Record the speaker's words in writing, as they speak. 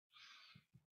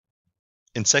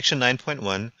In section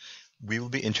 9.1, we will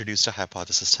be introduced to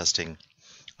hypothesis testing.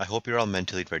 I hope you're all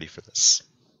mentally ready for this.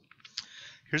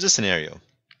 Here's a scenario.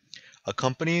 A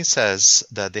company says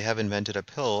that they have invented a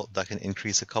pill that can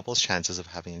increase a couple's chances of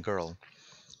having a girl.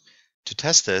 To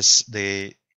test this,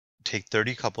 they take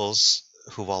 30 couples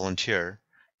who volunteer,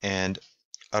 and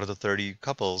out of the 30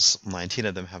 couples, 19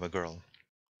 of them have a girl.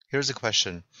 Here's the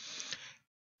question.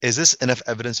 Is this enough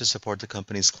evidence to support the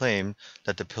company's claim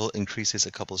that the pill increases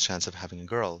a couple's chance of having a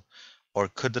girl? Or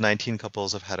could the 19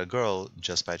 couples have had a girl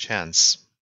just by chance?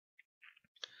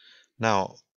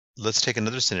 Now, let's take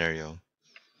another scenario.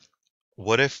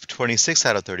 What if 26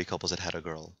 out of 30 couples had had a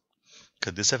girl?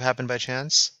 Could this have happened by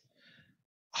chance?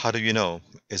 How do you know?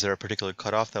 Is there a particular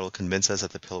cutoff that will convince us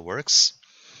that the pill works?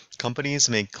 Companies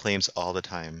make claims all the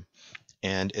time,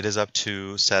 and it is up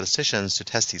to statisticians to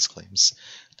test these claims.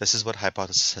 This is what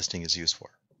hypothesis testing is used for.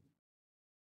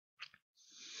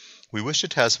 We wish to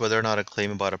test whether or not a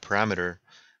claim about a parameter,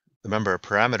 remember, a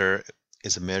parameter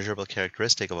is a measurable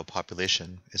characteristic of a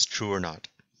population, is true or not.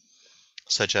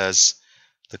 Such as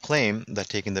the claim that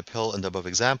taking the pill in the above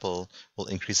example will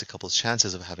increase a couple's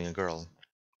chances of having a girl.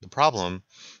 The problem,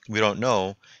 we don't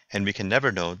know, and we can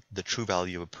never know the true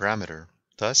value of a parameter.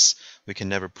 Thus, we can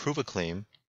never prove a claim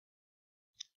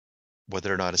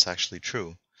whether or not it's actually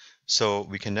true. So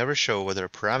we can never show whether a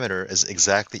parameter is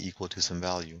exactly equal to some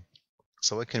value.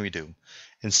 So what can we do?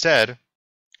 Instead,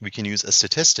 we can use a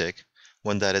statistic,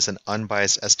 one that is an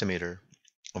unbiased estimator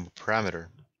of a parameter,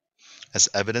 as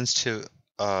evidence to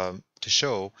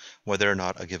show whether or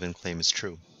not a given claim is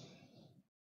true.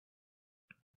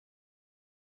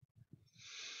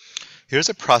 Here's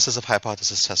a process of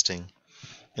hypothesis testing.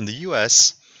 In the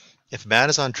US, if a man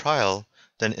is on trial,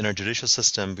 then in our judicial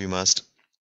system we must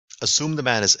assume the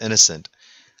man is innocent.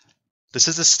 This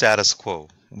is the status quo.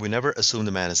 We never assume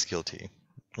the man is guilty.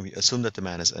 We assume that the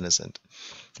man is innocent.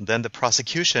 Then the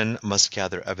prosecution must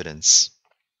gather evidence.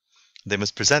 They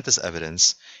must present this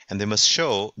evidence, and they must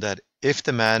show that if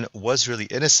the man was really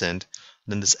innocent,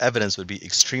 then this evidence would be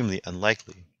extremely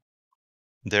unlikely.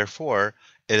 Therefore,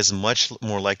 it is much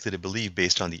more likely to believe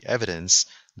based on the evidence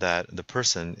that the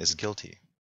person is guilty.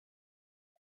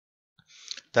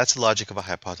 That's the logic of a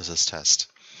hypothesis test.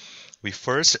 We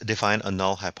first define a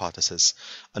null hypothesis.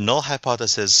 A null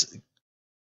hypothesis,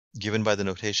 given by the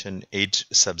notation H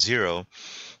sub 0,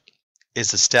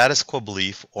 is a status quo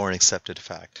belief or an accepted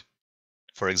fact.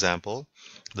 For example,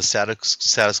 the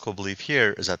status quo belief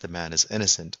here is that the man is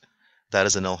innocent. That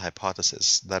is a null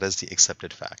hypothesis. That is the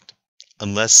accepted fact,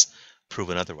 unless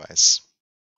proven otherwise.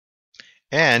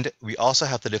 And we also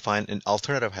have to define an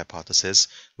alternative hypothesis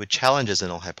which challenges a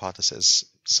null hypothesis.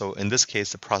 So in this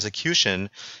case, the prosecution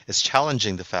is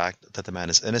challenging the fact that the man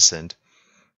is innocent,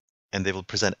 and they will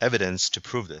present evidence to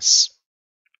prove this.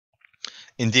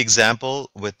 In the example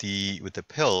with the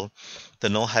pill, the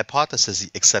null hypothesis,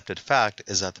 the accepted fact,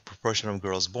 is that the proportion of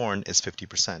girls born is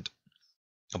 50%.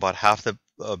 About half the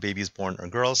babies born are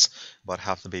girls, about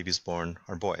half the babies born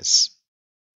are boys.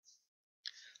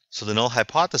 So the null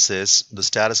hypothesis, the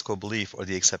status quo belief or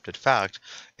the accepted fact,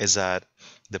 is that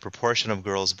the proportion of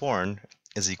girls born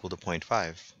is equal to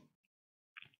 0.5.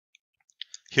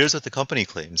 Here's what the company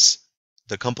claims.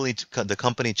 The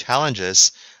company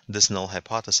challenges this null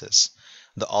hypothesis.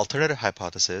 The alternative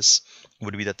hypothesis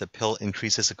would be that the pill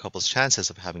increases a couple's chances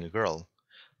of having a girl.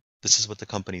 This is what the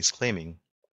company is claiming,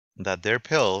 that their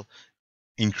pill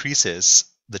increases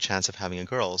the chance of having a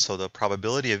girl. So the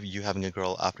probability of you having a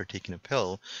girl after taking a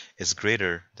pill is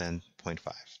greater than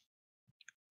 0.5.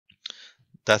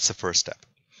 That's the first step.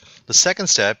 The second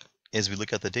step is we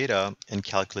look at the data and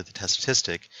calculate the test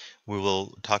statistic. We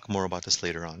will talk more about this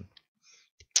later on.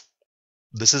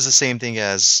 This is the same thing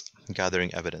as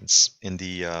gathering evidence in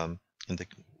the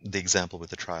example with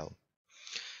the trial.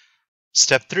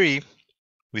 Step 3,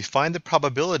 we find the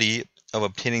probability of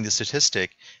obtaining the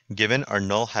statistic given our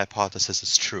null hypothesis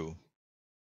is true.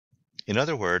 In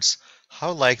other words,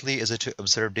 how likely is it to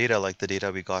observe data like the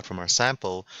data we got from our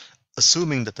sample,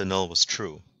 assuming that the null was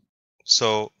true?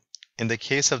 So in the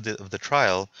case of the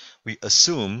trial, we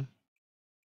assume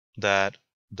that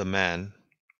the man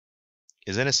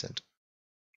is innocent.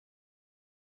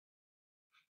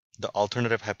 The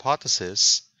alternative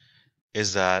hypothesis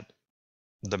is that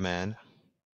the man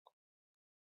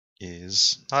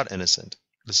is not innocent.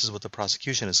 This is what the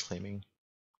prosecution is claiming.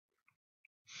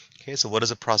 Okay, so what does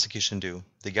the prosecution do?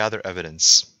 They gather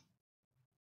evidence.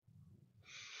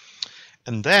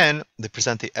 And then they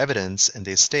present the evidence and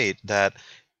they state that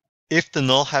if the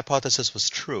null hypothesis was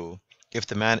true, if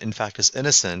the man in fact is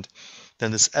innocent, then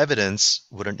this evidence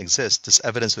wouldn't exist. This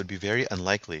evidence would be very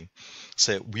unlikely.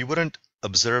 So we wouldn't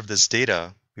observe this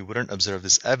data we wouldn't observe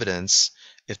this evidence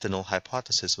if the null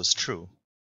hypothesis was true.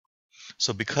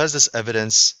 So because this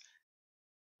evidence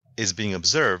is being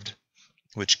observed,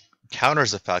 which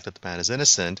counters the fact that the man is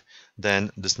innocent,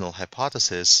 then this null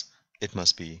hypothesis, it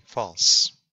must be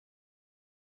false.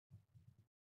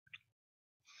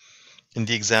 In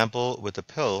the example with the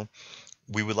pill,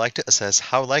 we would like to assess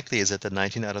how likely is it that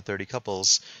 19 out of 30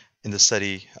 couples in the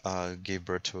study gave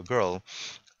birth to a girl,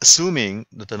 assuming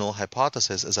that the null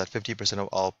hypothesis is that 50% of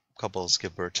all couples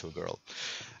give birth to a girl.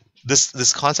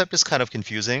 This concept is kind of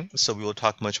confusing, so we will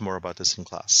talk much more about this in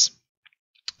class.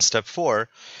 Step 4,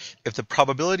 if the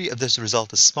probability of this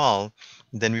result is small,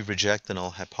 then we reject the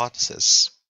null hypothesis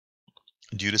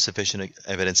due to sufficient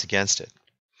evidence against it.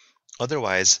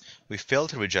 Otherwise, we fail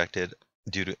to reject it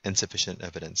due to insufficient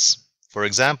evidence. For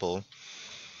example,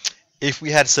 if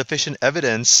we had sufficient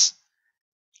evidence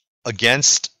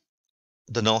against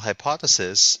the null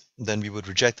hypothesis, then we would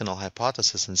reject the null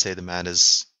hypothesis and say the man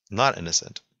is not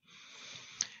innocent.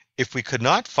 If we could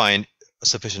not find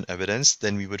sufficient evidence,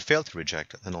 then we would fail to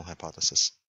reject the null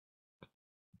hypothesis.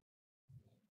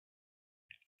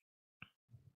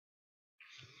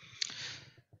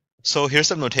 So here's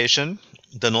some notation.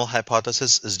 The null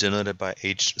hypothesis is denoted by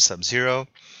H sub 0.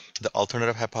 The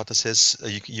alternative hypothesis,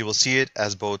 you will see it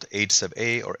as both H sub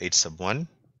A or H sub 1.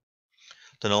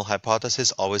 The null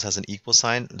hypothesis always has an equal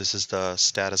sign. This is the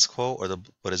status quo, or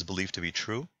what is believed to be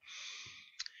true.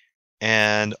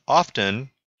 And often,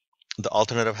 the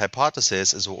alternative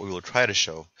hypothesis is what we will try to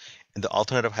show. And the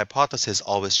alternative hypothesis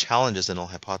always challenges the null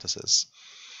hypothesis.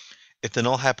 If the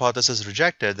null hypothesis is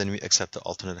rejected, then we accept the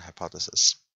alternative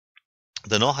hypothesis.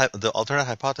 The alternate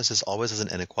hypothesis always has an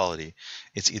inequality.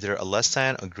 It's either a less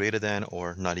than, a greater than,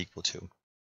 or not equal to.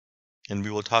 And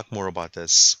we will talk more about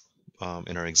this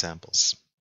in our examples.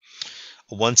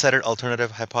 A one-sided alternative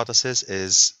hypothesis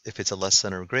is if it's a less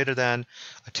than or greater than.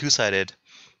 A two-sided,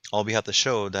 all we have to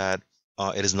show that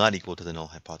it is not equal to the null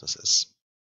hypothesis.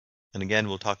 And again,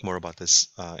 we'll talk more about this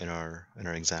in our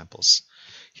examples.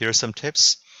 Here are some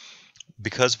tips.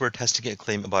 Because we're testing a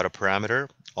claim about a parameter,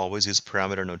 always use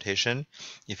parameter notation.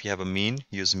 If you have a mean,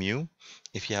 use mu.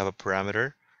 If you have a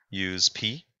parameter, use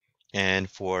p. And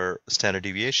for standard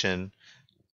deviation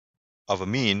of a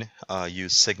mean,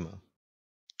 use sigma,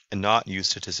 and not use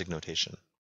statistic notation.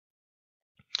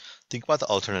 Think about the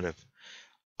alternative.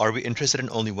 Are we interested in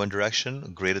only one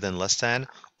direction, greater than, less than,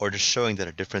 or just showing that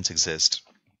a difference exists?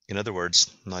 In other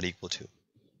words, not equal to.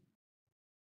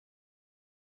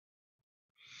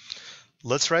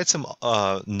 Let's write some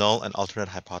null and alternate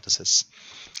hypothesis.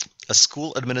 A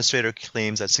school administrator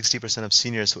claims that 60% of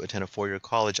seniors who attend a four-year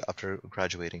college after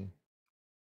graduating.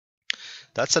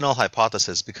 That's a null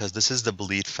hypothesis because this is the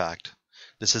believed fact.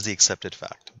 This is the accepted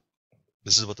fact.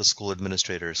 This is what the school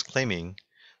administrator is claiming,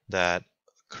 that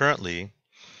currently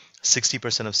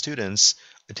 60% of students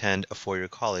attend a four-year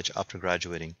college after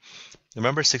graduating.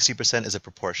 Remember, 60% is a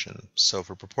proportion. So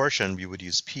for proportion, we would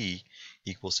use P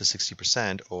equals to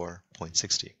 60% or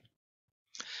 0.60.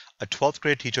 A 12th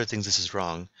grade teacher thinks this is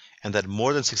wrong and that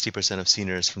more than 60% of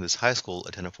seniors from this high school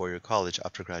attend a four-year college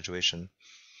after graduation.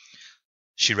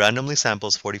 She randomly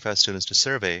samples 45 students to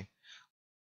survey.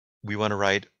 We want to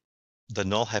write the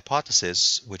null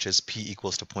hypothesis, which is P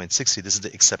equals to 0.60. This is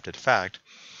the accepted fact.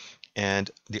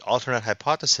 And the alternate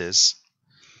hypothesis,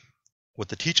 what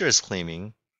the teacher is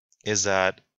claiming, is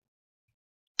that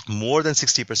more than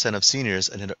 60% of seniors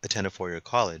attend a four-year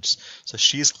college. So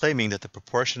she's claiming that the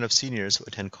proportion of seniors who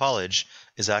attend college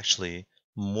is actually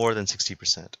more than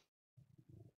 60%,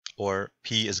 or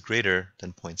P is greater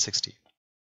than 0.60.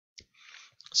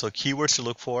 So keywords to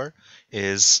look for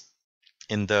is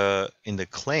in the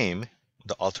claim,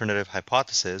 the alternative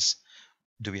hypothesis,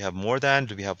 do we have more than,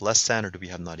 do we have less than, or do we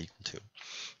have not equal to?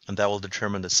 And that will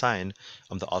determine the sign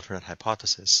of the alternate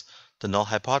hypothesis. The null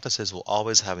hypothesis will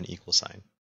always have an equal sign.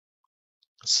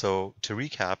 So to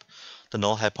recap, the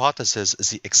null hypothesis is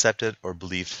the accepted or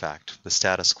believed fact, the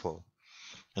status quo.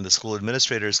 And the school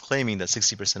administrator is claiming that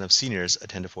 60% of seniors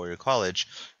attend a four-year college.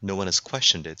 No one has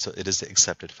questioned it, so it is the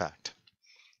accepted fact.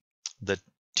 The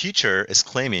teacher is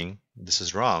claiming this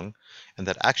is wrong, and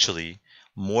that actually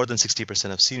more than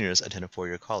 60% of seniors attend a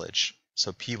four-year college.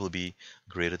 So P will be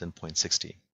greater than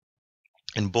 0.60.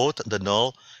 In both the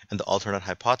null and the alternate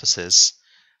hypothesis,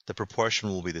 the proportion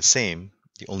will be the same.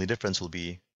 The only difference will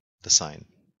be the sign.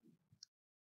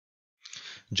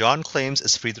 John claims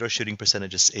his free throw shooting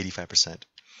percentage is 85%.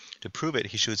 To prove it,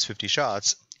 he shoots 50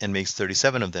 shots and makes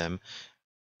 37 of them,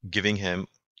 giving him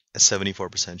a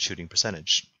 74% shooting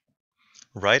percentage.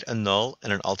 Write a null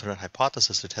and an alternate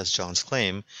hypothesis to test John's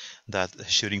claim that the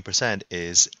shooting percent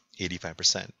is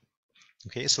 85%.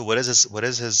 Okay, so what is this? What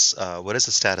is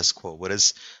the status quo? What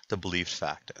is the believed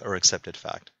fact or accepted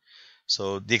fact?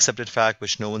 So the accepted fact,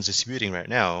 which no one's disputing right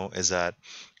now, is that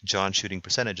John's shooting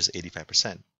percentage is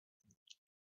 85%.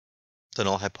 The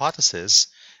null hypothesis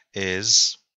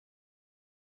is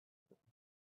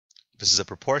this is a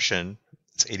proportion.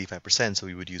 It's 85%, so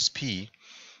we would use P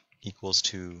equals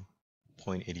to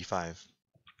 0.85.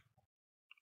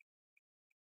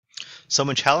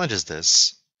 Someone challenges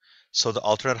this, so the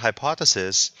alternate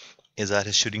hypothesis is that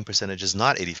his shooting percentage is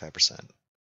not 85%.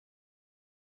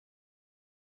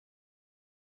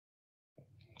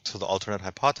 So the alternate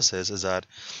hypothesis is that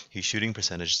his shooting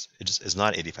percentage is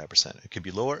not 85%. It could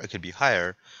be lower, it could be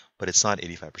higher, but it's not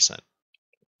 85%.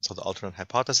 So the alternate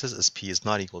hypothesis is P is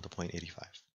not equal to 0.85.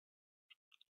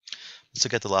 Let's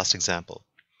look at the last example.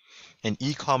 An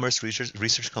e-commerce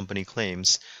research company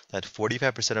claims that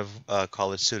 45% of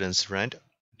college students rent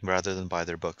rather than buy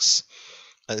their books.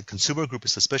 A consumer group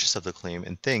is suspicious of the claim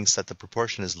and thinks that the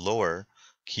proportion is lower,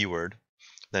 keyword,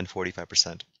 than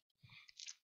 45%.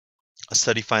 A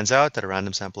study finds out that a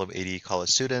random sample of 80 college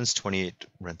students, 28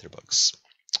 rent their books.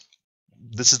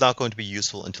 This is not going to be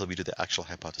useful until we do the actual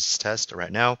hypothesis test.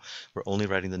 Right now, we're only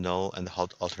writing the null and the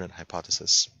alternate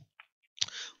hypothesis.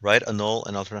 Write a null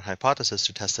and alternate hypothesis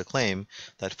to test the claim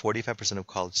that 45% of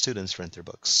college students rent their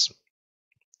books.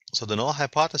 So the null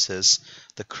hypothesis,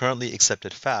 the currently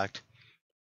accepted fact,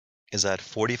 is that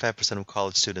 45% of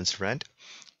college students rent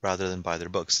rather than buy their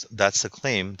books. That's the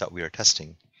claim that we are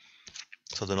testing.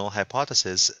 So the null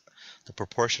hypothesis, the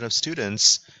proportion of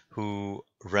students who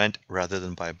rent rather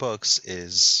than buy books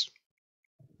is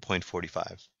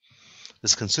 0.45.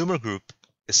 This consumer group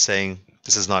is saying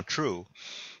this is not true,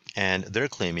 and they're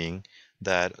claiming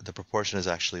that the proportion is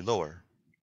actually lower,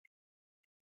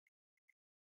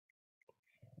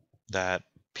 that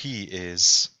P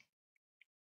is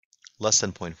less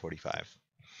than 0.45.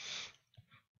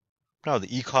 Now,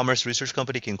 the e-commerce research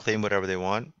company can claim whatever they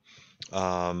want.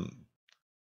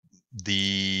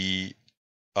 The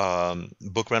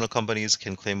book rental companies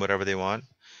can claim whatever they want,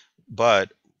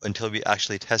 but until we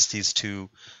actually test these two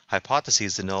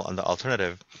hypotheses, the null and the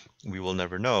alternative, we will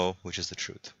never know which is the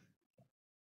truth.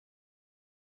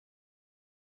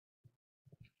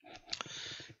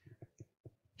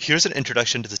 Here's an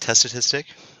introduction to the test statistic.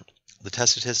 The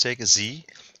test statistic is Z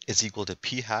is equal to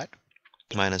P hat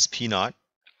minus P naught.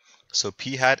 So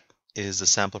P hat is the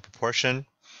sample proportion.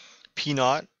 P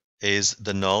naught is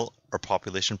the null or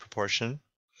population proportion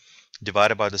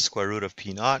divided by the square root of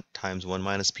P naught times 1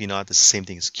 minus P naught. This is the same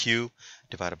thing as Q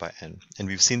divided by N. And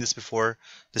we've seen this before.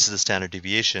 This is the standard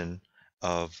deviation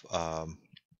of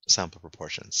sample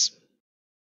proportions.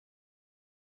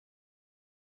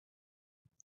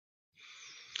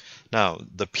 Now,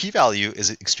 the p-value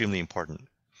is extremely important.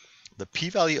 The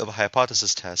p-value of a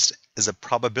hypothesis test is a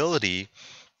probability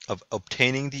of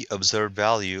obtaining the observed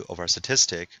value of our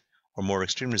statistic, or more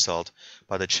extreme result,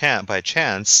 by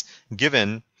chance,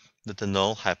 given that the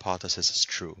null hypothesis is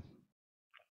true.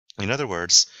 In other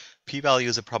words, p-value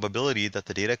is a probability that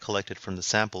the data collected from the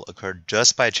sample occurred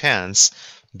just by chance,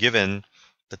 given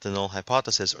that the null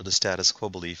hypothesis or the status quo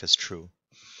belief is true.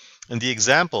 In the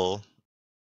example,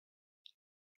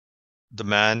 the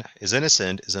man is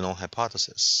innocent is a null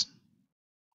hypothesis.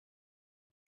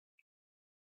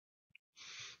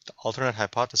 The alternate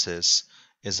hypothesis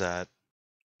is that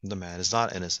the man is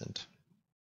not innocent.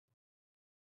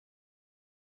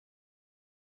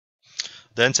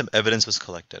 Then some evidence was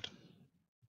collected.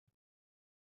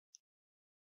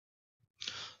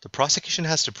 The prosecution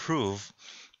has to prove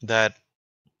that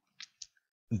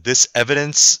this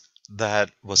evidence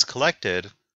that was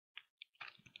collected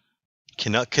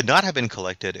could not have been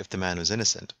collected if the man was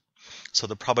innocent. So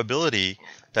the probability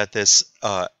that this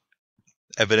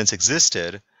evidence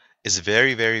existed is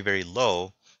very, very, very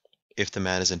low if the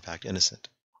man is in fact innocent.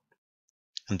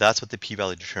 And that's what the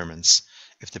p-value determines.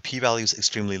 If the p-value is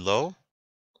extremely low,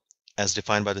 as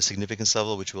defined by the significance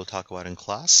level, which we'll talk about in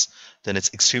class, then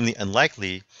it's extremely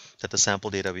unlikely that the sample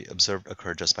data we observed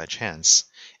occurred just by chance.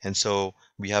 And so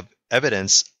we have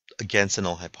evidence against the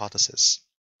null hypothesis.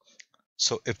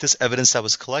 So if this evidence that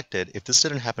was collected, if this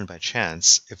didn't happen by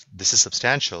chance, if this is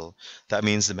substantial, that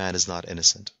means the man is not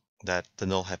innocent, that the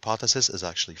null hypothesis is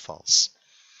actually false.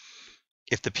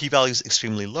 If the p-value is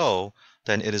extremely low,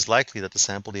 then it is likely that the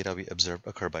sample data we observed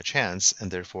occur by chance, and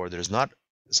therefore there is not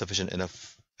sufficient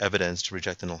enough evidence to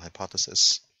reject the null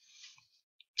hypothesis.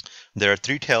 There are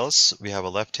three tails. We have a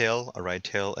left tail, a right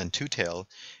tail, and two tail,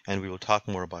 and we will talk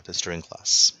more about this during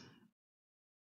class.